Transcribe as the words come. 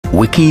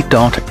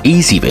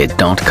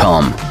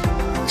wiki.ezvid.com.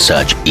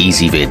 Search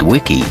Ezvid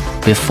Wiki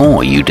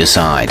before you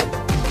decide.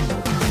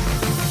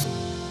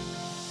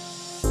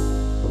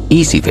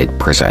 Ezvid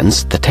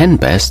presents the 10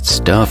 best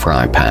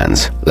stir-fry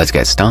pans. Let's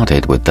get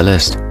started with the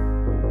list.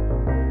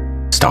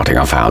 Starting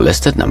off our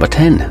list at number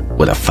 10,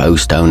 with a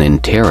faux stone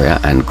interior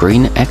and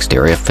green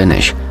exterior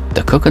finish,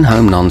 the Cook &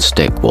 Home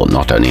non-stick will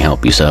not only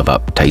help you serve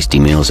up tasty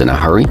meals in a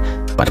hurry,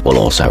 but will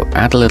also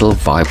add a little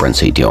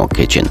vibrancy to your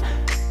kitchen.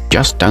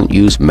 Just don't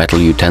use metal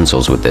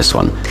utensils with this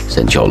one,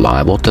 since you're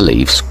liable to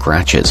leave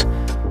scratches.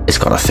 It's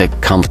got a thick,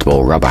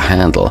 comfortable rubber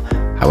handle,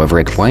 however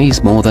it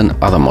weighs more than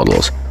other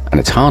models, and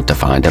it's hard to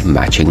find a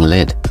matching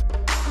lid.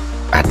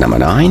 At number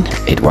 9,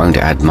 it won't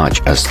add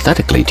much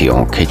aesthetically to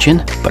your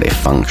kitchen, but if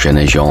function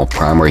is your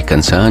primary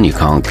concern, you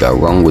can't go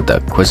wrong with the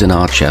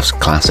Cuisinart Chef's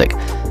Classic.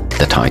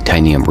 The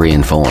titanium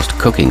reinforced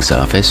cooking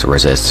surface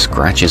resists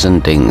scratches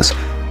and dings,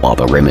 while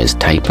the rim is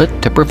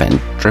tapered to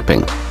prevent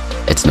dripping.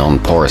 Its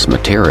non-porous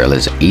material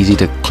is easy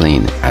to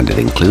clean, and it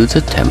includes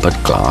a tempered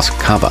glass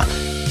cover,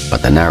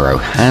 but the narrow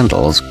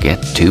handles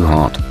get too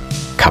hot.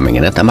 Coming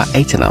in at number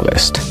 8 in our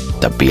list,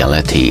 the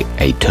Bialetti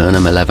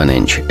Aeternum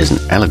 11-inch is an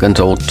elegant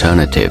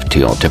alternative to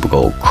your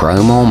typical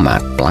chrome or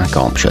matte black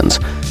options,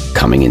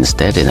 coming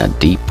instead in a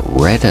deep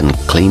red and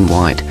clean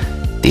white.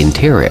 The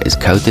interior is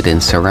coated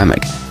in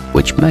ceramic,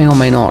 which may or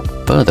may not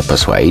further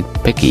persuade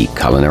picky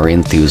culinary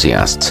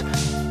enthusiasts.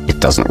 It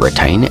doesn't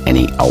retain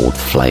any old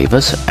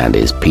flavors and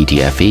is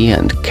PTFE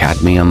and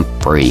cadmium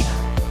free.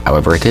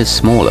 However, it is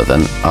smaller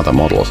than other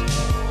models.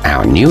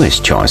 Our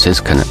newest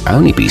choices can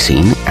only be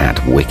seen at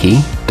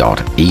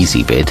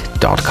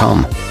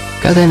wiki.ezvid.com.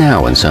 Go there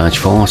now and search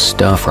for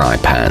stir-fry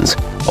pans,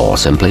 or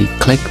simply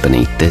click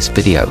beneath this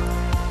video.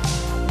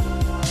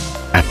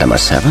 At number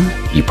 7,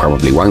 you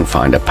probably won't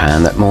find a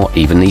pan that more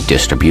evenly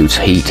distributes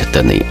heat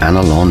than the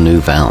Anolon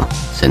Nouvelle,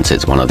 since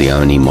it's one of the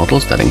only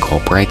models that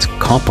incorporates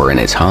copper in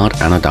its hard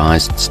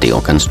anodized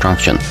steel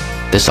construction.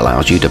 This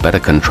allows you to better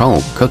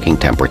control cooking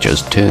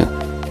temperatures too.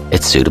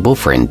 It's suitable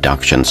for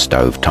induction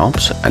stove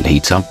tops and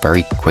heats up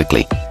very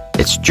quickly.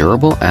 It's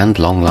durable and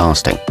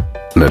long-lasting.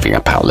 Moving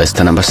up our list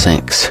to number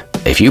 6.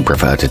 If you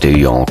prefer to do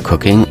your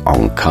cooking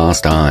on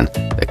cast iron,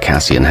 the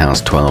Kasian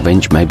House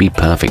 12-inch may be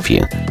perfect for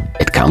you.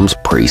 It comes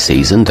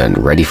pre-seasoned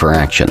and ready for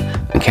action,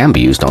 and can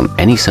be used on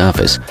any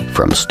surface,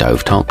 from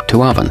stovetop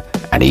to oven,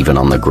 and even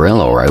on the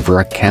grill or over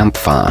a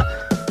campfire.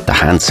 The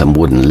handsome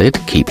wooden lid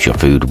keeps your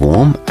food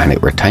warm, and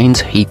it retains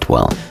heat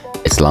well.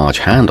 Its large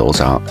handles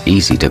are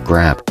easy to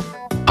grab.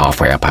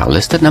 Halfway up our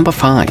list at number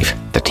 5,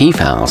 the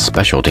t-fal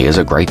specialty is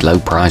a great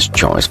low-priced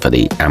choice for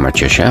the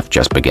amateur chef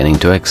just beginning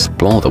to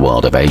explore the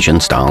world of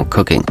Asian-style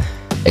cooking.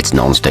 Its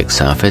non-stick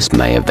surface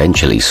may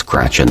eventually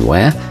scratch and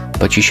wear,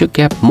 but you should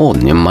get more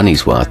than your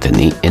money's worth in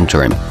the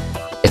interim.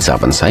 It's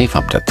oven-safe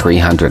up to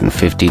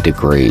 350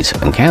 degrees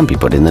and can be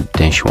put in the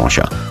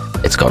dishwasher.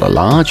 It's got a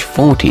large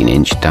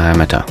 14-inch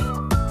diameter.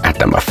 At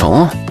number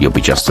 4, you'll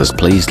be just as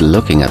pleased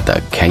looking at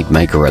the cate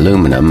maker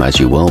aluminum as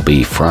you will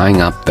be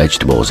frying up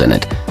vegetables in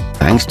it,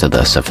 thanks to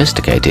the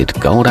sophisticated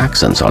gold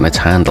accents on its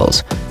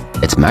handles.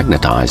 Its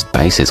magnetized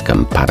base is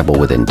compatible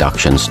with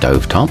induction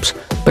stovetops,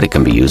 but it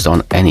can be used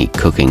on any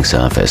cooking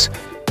surface.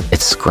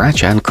 It's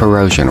scratch and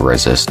corrosion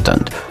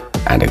resistant,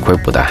 and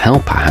equipped with a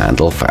helper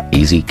handle for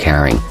easy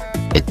carrying.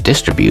 It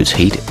distributes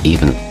heat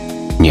even.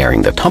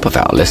 Nearing the top of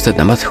our list at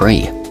number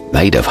 3.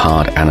 Made of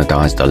hard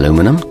anodized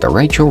aluminum, the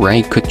Rachael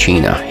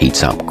cucina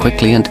heats up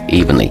quickly and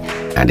evenly,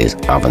 and is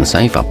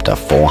oven-safe up to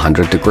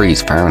 400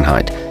 degrees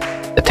Fahrenheit.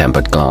 The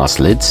tempered glass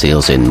lid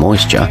seals in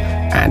moisture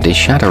and is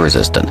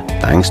shatter-resistant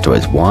thanks to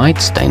its wide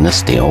stainless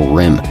steel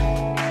rim.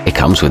 It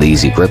comes with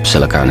easy grip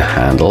silicone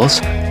handles,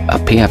 a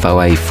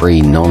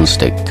PFOA-free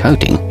non-stick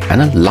coating,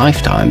 and a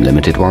lifetime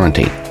limited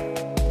warranty.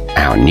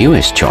 Our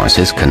newest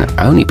choices can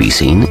only be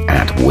seen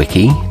at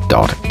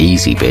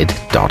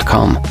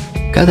wiki.ezvid.com.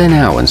 Go there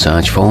now and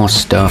search for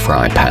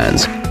stir-fry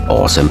pans,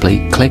 or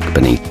simply click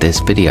beneath this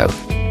video.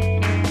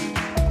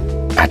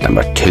 At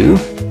number 2,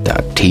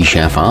 the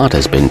Techef art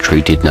has been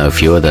treated no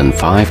fewer than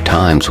 5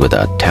 times with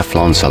a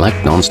Teflon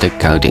Select non-stick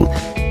coating,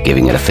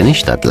 giving it a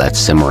finish that lets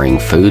simmering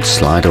food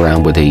slide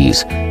around with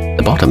ease.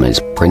 The bottom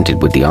is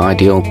printed with the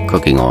ideal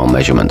cooking oil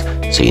measurement,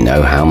 so you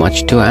know how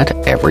much to add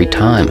every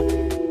time.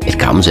 It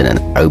comes in an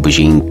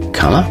aubergine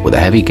color with a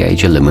heavy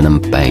gauge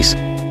aluminum base.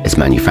 It's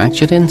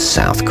manufactured in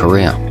South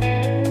Korea.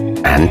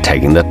 And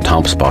taking the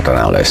top spot on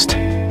our list,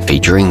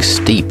 featuring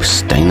steep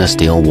stainless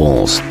steel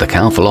walls, the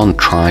calphalon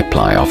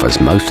tri-ply offers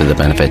most of the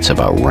benefits of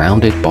a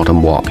rounded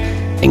bottom wok,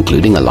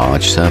 including a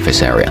large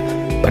surface area,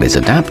 but is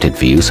adapted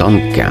for use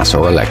on gas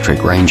or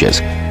electric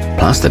ranges.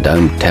 Plus, the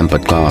domed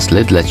tempered glass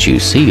lid lets you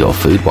see your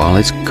food while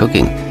it's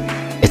cooking.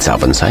 It's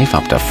oven safe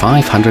up to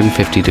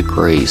 550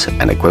 degrees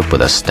and equipped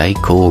with a stay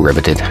cool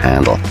riveted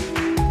handle.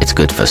 It's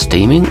good for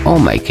steaming or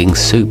making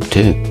soup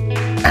too.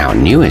 Our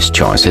newest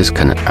choices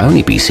can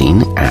only be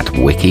seen at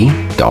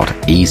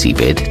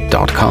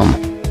wiki.ezvid.com.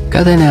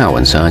 Go there now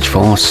and search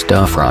for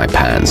stir-fry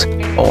pans,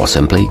 or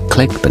simply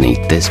click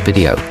beneath this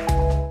video.